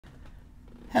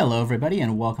Hello everybody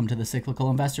and welcome to the Cyclical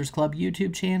Investors Club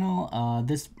YouTube channel.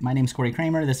 My name's Corey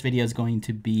Kramer. This video is going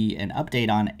to be an update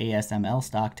on ASML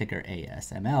stock, ticker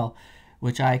ASML,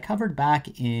 which I covered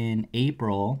back in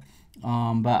April,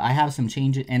 but I have some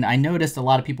changes, and I noticed a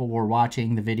lot of people were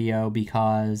watching the video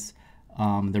because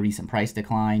the recent price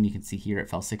decline. You can see here it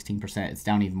fell 16%. It's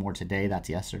down even more today. That's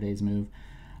yesterday's move.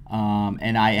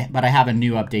 But I have a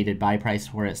new updated buy price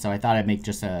for it, so I thought I'd make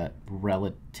just a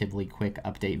relatively quick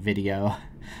update video,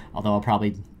 although I'll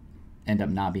probably end up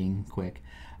not being quick,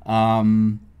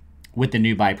 with the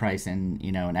new buy price and,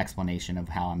 an explanation of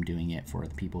how I'm doing it for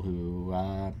the people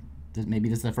who maybe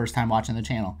this is the first time watching the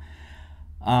channel.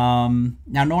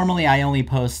 Now, normally I only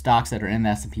post stocks that are in the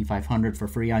S&P 500 for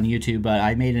free on YouTube, but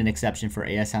I made an exception for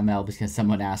ASML because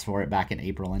someone asked for it back in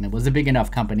April, and it was a big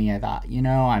enough company. I thought,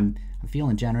 I'm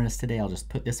feeling generous today. I'll just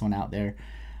put this one out there.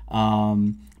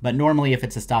 But normally, if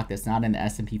it's a stock that's not in the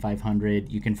S&P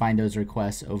 500, you can find those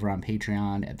requests over on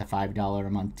Patreon at the $5 a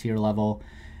month tier level.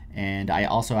 And I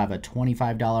also have a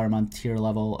 $25 a month tier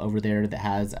level over there that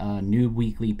has a new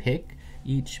weekly pick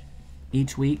each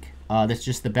week. That's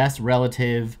just the best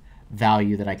relative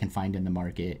value that I can find in the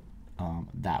market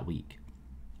that week.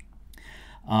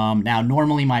 Now,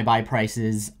 normally my buy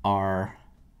prices are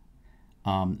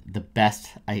the best.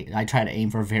 I try to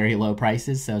aim for very low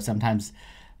prices. So sometimes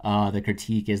the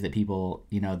critique is that people,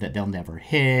 that they'll never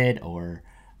hit, or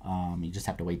you just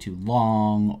have to wait too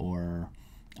long, or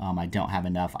I don't have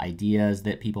enough ideas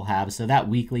that people have. So that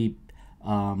weekly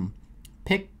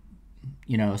pick,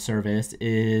 service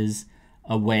is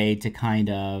a way to kind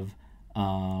of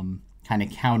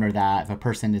counter that. If a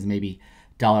person is maybe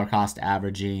dollar cost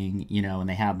averaging, and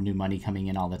they have new money coming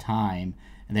in all the time,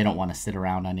 and they don't want to sit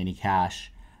around on any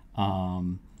cash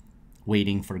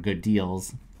waiting for good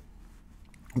deals,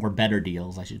 or better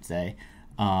deals, I should say,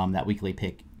 that weekly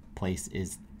pick place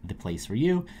is the place for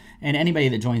you. And anybody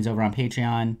that joins over on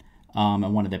Patreon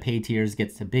and one of the pay tiers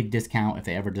gets a big discount if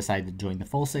they ever decide to join the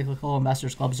full Cyclical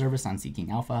Investors Club service on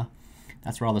Seeking Alpha.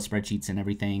 That's where all the spreadsheets and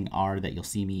everything are that you'll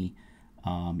see me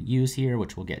use here,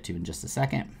 which we'll get to in just a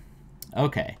second.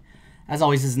 Okay. As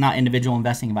always, this is not individual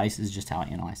investing advice. This is just how I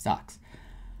analyze stocks.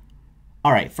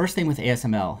 All right, first thing with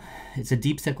ASML, it's a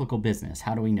deep cyclical business.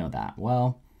 How do we know that?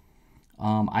 Well,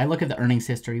 I look at the earnings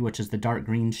history, which is the dark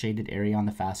green shaded area on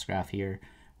the fast graph here.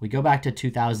 We go back to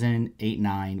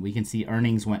 2008-9. We can see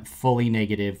earnings went fully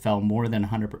negative, fell more than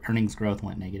 100%. Earnings growth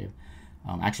went negative.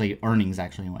 Earnings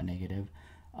actually went negative.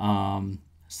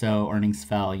 So earnings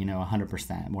fell,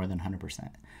 100%, more than 100%.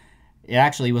 It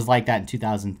actually was like that in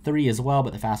 2003 as well,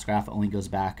 but the fast graph only goes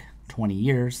back 20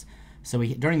 years. So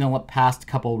during the past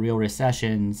couple real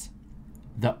recessions,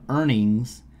 the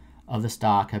earnings of the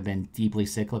stock have been deeply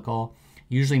cyclical.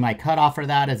 Usually my cutoff for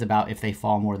that is about if they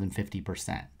fall more than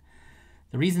 50%.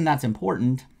 The reason that's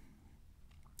important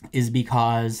is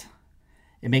because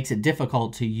it makes it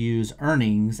difficult to use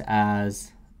earnings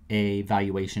as a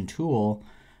valuation tool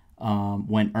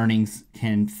when earnings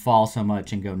can fall so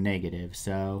much and go negative.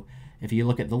 So if you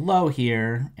look at the low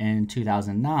here in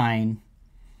 2009,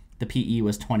 the PE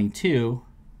was 22,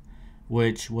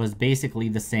 which was basically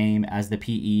the same as the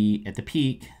PE at the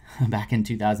peak back in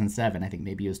 2007. I think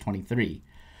maybe it was 23.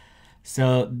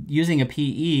 So using a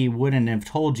PE wouldn't have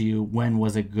told you when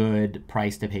was a good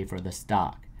price to pay for the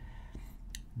stock.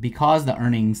 Because the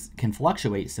earnings can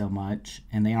fluctuate so much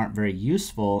and they aren't very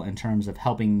useful in terms of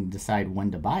helping decide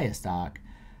when to buy a stock,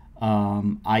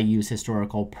 I use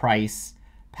historical price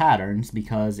patterns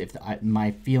because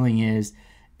my feeling is,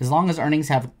 as long as earnings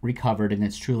have recovered and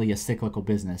it's truly a cyclical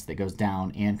business that goes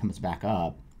down and comes back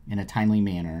up in a timely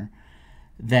manner,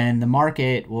 then the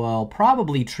market will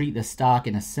probably treat the stock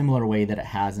in a similar way that it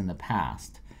has in the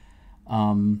past.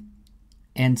 And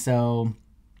so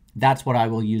that's what I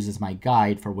will use as my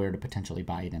guide for where to potentially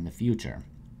buy it in the future.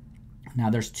 Now,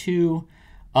 there's two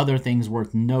other things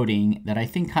worth noting that I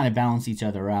think kind of balance each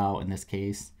other out in this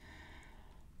case.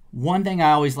 One thing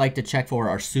I always like to check for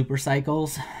are super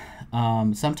cycles.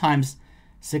 Sometimes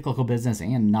cyclical business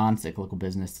and non-cyclical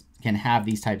business can have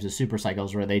these types of super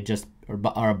cycles where they just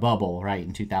are a bubble, right?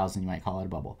 In 2000, you might call it a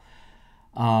bubble.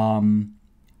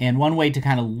 And one way to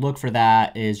kind of look for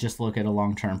that is just look at a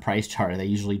long-term price chart. They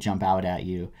usually jump out at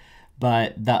you.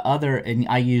 But the other, and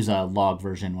I use a log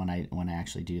version when I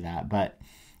actually do that. But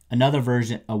another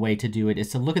version, a way to do it is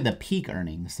to look at the peak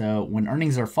earnings. So when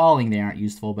earnings are falling, they aren't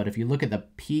useful. But if you look at the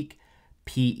peak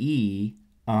PE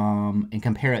and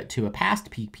compare it to a past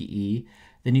peak PE,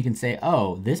 then you can say,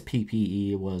 oh, this peak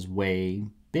PE was way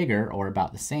bigger or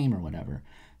about the same or whatever.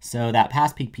 So that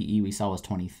past peak PE we saw was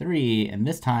 23, and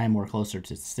this time we're closer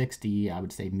to 60, I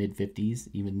would say mid-50s,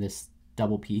 even this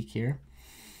double peak here.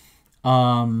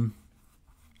 And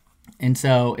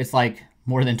so it's like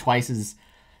more than twice as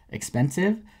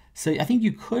expensive. So I think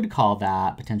you could call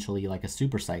that potentially like a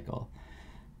super cycle.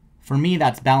 For me,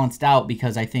 that's balanced out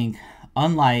because I think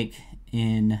unlike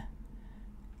in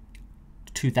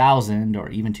 2000 or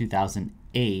even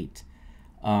 2008,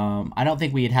 I don't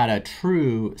think we had a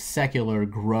true secular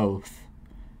growth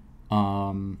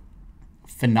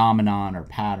phenomenon or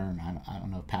pattern. I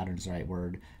don't know if pattern is the right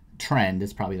word. Trend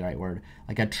is probably the right word.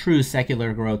 Like a true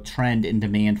secular growth trend in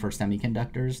demand for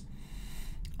semiconductors.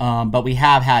 But we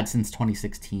have had since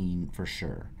 2016 for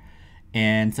sure.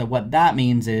 And so what that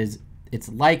means is it's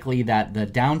likely that the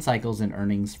down cycles in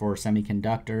earnings for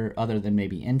semiconductor, other than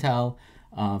maybe Intel,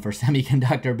 for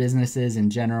semiconductor businesses in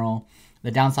general, the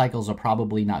down cycles are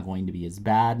probably not going to be as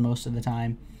bad most of the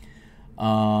time.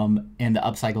 And the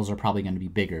up cycles are probably going to be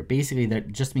bigger. Basically,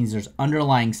 that just means there's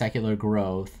underlying secular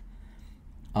growth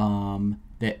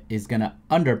that is going to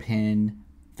underpin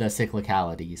the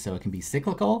cyclicality. So it can be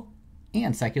cyclical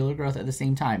and secular growth at the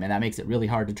same time. And that makes it really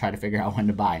hard to try to figure out when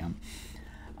to buy them.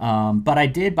 But I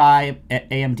did buy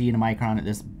AMD and Micron at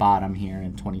this bottom here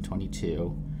in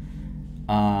 2022.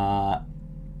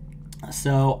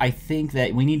 So I think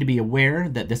that we need to be aware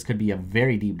that this could be a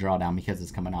very deep drawdown because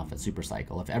it's coming off a super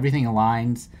cycle. If everything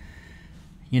aligns,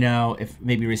 if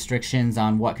maybe restrictions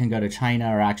on what can go to China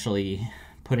are actually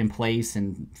put in place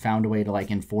and found a way to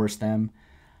like enforce them,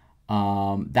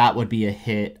 that would be a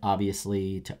hit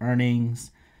obviously to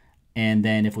earnings. And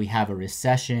then if we have a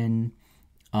recession,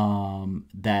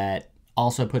 that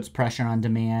also puts pressure on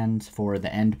demand for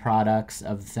the end products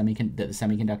of that the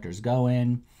semiconductors go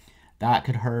in, that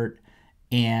could hurt.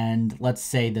 And let's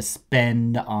say the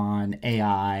spend on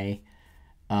AI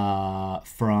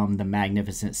from the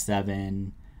Magnificent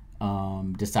Seven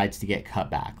decides to get cut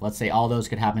back. Let's say all those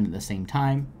could happen at the same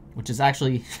time, which is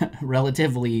actually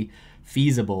relatively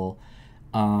feasible.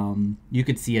 You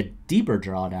could see a deeper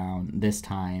drawdown this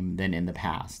time than in the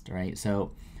past, right?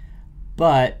 So,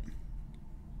 but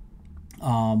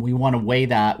we want to weigh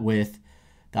that with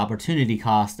the opportunity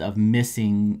cost of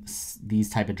missing these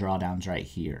type of drawdowns right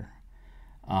here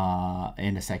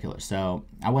in a secular. So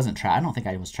I don't think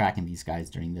I was tracking these guys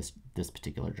during this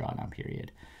particular drawdown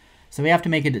period. So we have to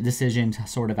make a decision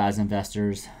sort of as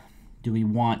investors. Do we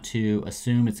want to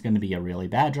assume it's going to be a really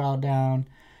bad drawdown?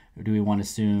 Or do we want to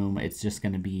assume it's just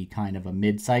going to be kind of a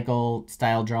mid-cycle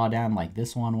style drawdown like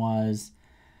this one was?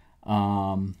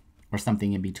 Or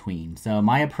something in between. So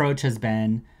my approach has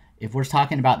been, if we're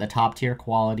talking about the top tier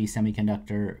quality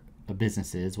semiconductor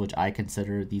businesses, which I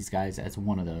consider these guys as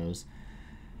one of those,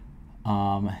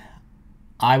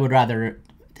 I would rather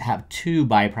have two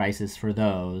buy prices for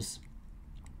those.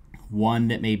 One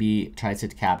that maybe tries to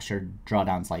capture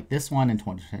drawdowns like this one in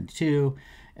 2022,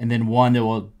 and then one that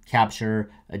will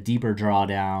capture a deeper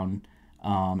drawdown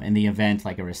in the event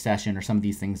like a recession or some of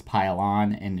these things pile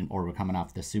on, or we're coming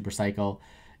off this super cycle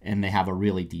and they have a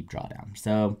really deep drawdown.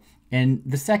 So in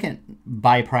the second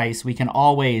buy price, we can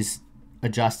always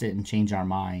adjust it and change our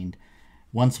mind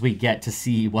once we get to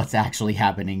see what's actually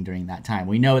happening during that time.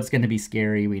 We know it's going to be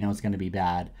scary. We know it's going to be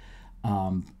bad.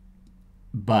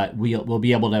 But we'll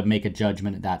be able to make a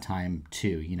judgment at that time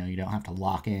too. You don't have to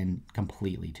lock in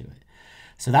completely to it.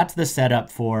 So that's the setup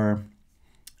for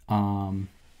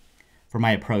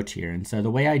my approach here. And so the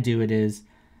way I do it is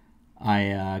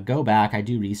I go back, I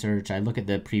do research, I look at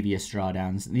the previous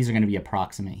drawdowns. These are going to be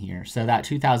approximate here. So that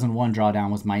 2001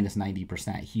 drawdown was minus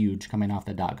 90%, huge, coming off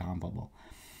the dot-com bubble.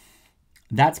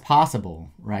 That's possible,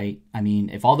 right? I mean,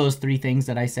 if all those three things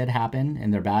that I said happen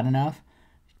and they're bad enough,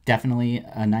 definitely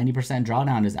a 90%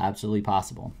 drawdown is absolutely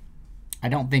possible. I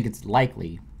don't think it's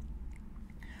likely,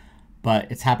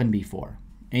 but it's happened before.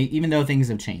 Even though things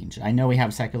have changed. I know we have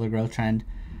a secular growth trend.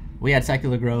 We had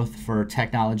secular growth for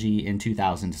technology in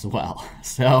 2000 as well.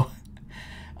 So,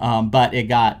 but it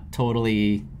got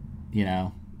totally,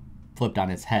 flipped on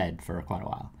its head for quite a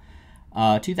while.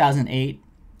 2008,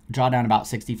 drawdown about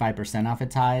 65% off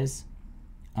its highs.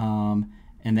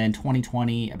 And then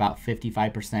 2020, about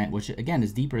 55%, which again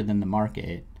is deeper than the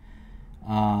market.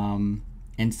 And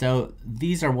so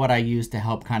these are what I use to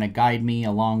help kind of guide me,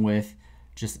 along with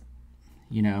just,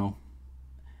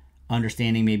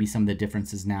 understanding maybe some of the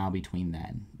differences now between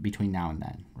now and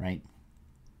then, right?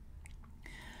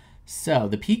 So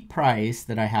the peak price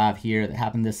that I have here that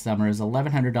happened this summer is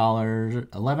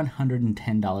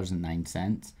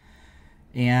 $1,110.09.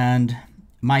 And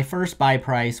my first buy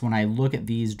price, when I look at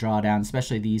these drawdowns,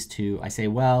 especially these two, I say,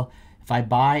 well, if I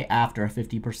buy after a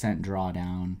 50%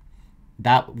 drawdown,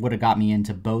 that would have got me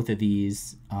into both of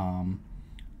these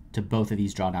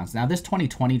drawdowns. Now this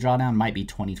 2020 drawdown might be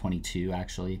 2022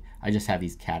 actually. I just have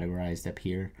these categorized up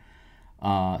here.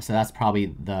 So that's probably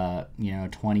the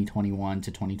 2021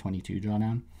 to 2022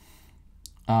 drawdown.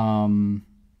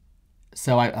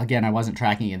 So I wasn't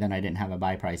tracking it, then I didn't have a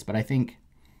buy price, but I think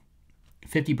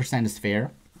 50% is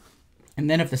fair. And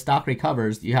then if the stock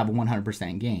recovers, you have a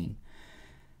 100% gain.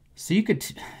 So you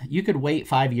could wait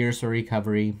 5 years for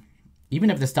recovery, even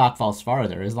if the stock falls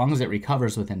farther, as long as it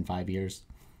recovers within 5 years.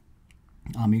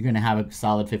 You're going to have a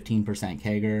solid 15%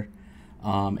 CAGR.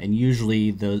 And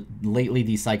usually lately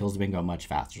these cycles have been going much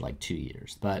faster, like 2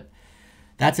 years. But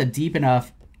that's a deep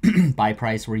enough buy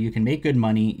price where you can make good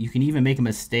money. You can even make a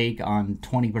mistake on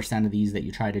 20% of these that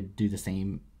you try to do the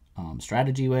same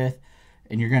strategy with,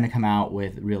 and you're going to come out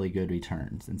with really good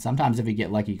returns. And sometimes if you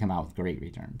get lucky, you come out with great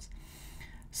returns.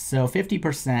 So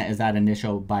 50% is that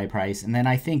initial buy price. And then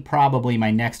I think probably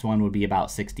my next one would be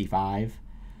about 65.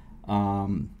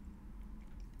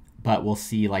 But we'll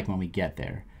see like when we get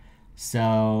there.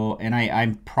 So, and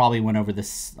I probably went over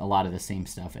a lot of the same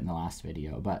stuff in the last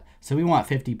video, but so we want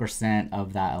 50%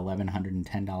 of that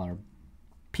 $1,110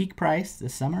 peak price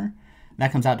this summer.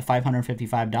 That comes out to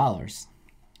 $555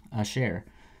 a share.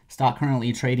 Stock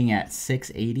currently trading at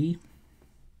 $6.80.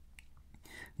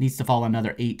 Needs to fall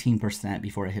another 18%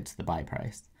 before it hits the buy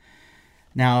price.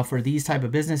 Now, for these type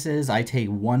of businesses, I take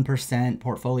 1%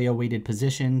 portfolio weighted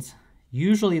positions.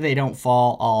 Usually they don't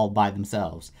fall all by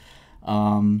themselves.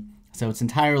 So it's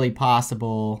entirely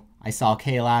possible. I saw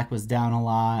KLAC was down a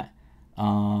lot.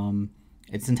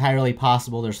 It's entirely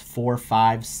possible there's 4,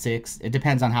 5, 6. It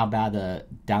depends on how bad the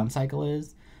down cycle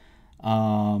is.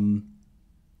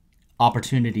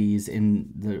 Opportunities in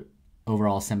the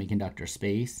overall semiconductor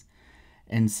space.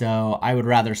 And so I would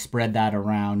rather spread that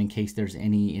around in case there's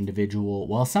any individual.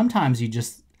 Well, sometimes you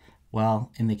just,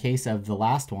 in the case of the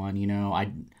last one,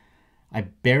 I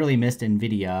barely missed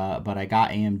NVIDIA, but I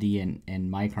got AMD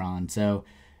and Micron, so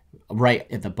right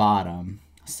at the bottom.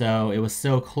 So it was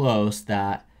so close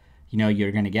that,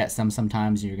 you're going to get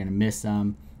sometimes you're going to miss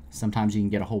some. Sometimes you can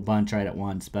get a whole bunch right at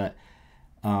once. But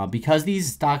because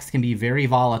these stocks can be very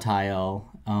volatile,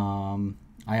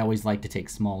 I always like to take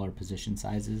smaller position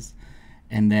sizes.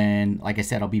 And then, like I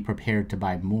said, I'll be prepared to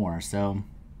buy more. So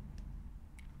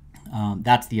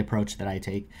that's the approach that I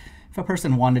take. If a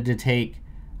person wanted to take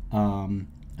a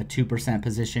 2%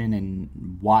 position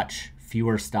and watch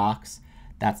fewer stocks,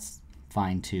 that's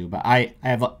fine too. But I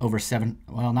have I'm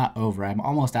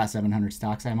almost at 700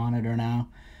 stocks I monitor now.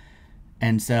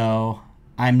 And so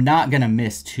I'm not going to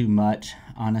miss too much,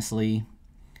 honestly.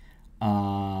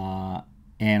 And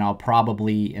I'll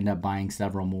probably end up buying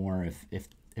several more if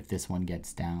this one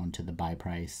gets down to the buy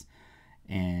price.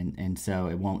 And so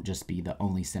it won't just be the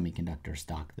only semiconductor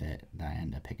stock that I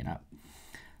end up picking up.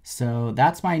 So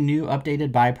that's my new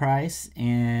updated buy price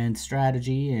and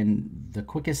strategy, and the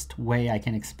quickest way I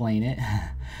can explain it.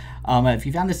 If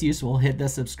you found this useful, hit the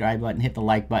subscribe button, hit the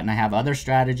like button. I have other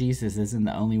strategies. This isn't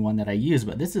the only one that I use,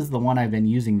 but this is the one I've been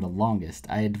using the longest.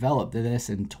 I had developed this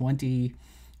in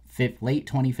late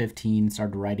 2015,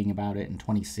 started writing about it in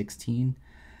 2016.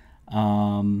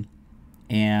 And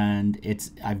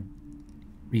I've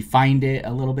refined it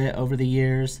a little bit over the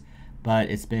years, but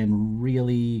it's been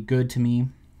really good to me.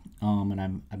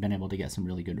 And I've been able to get some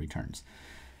really good returns.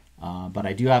 But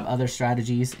I do have other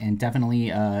strategies, and definitely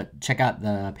check out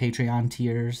the Patreon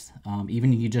tiers.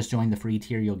 Even if you just join the free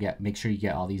tier, make sure you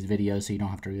get all these videos so you don't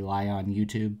have to rely on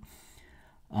YouTube.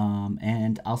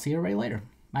 And I'll see you right later.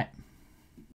 Bye.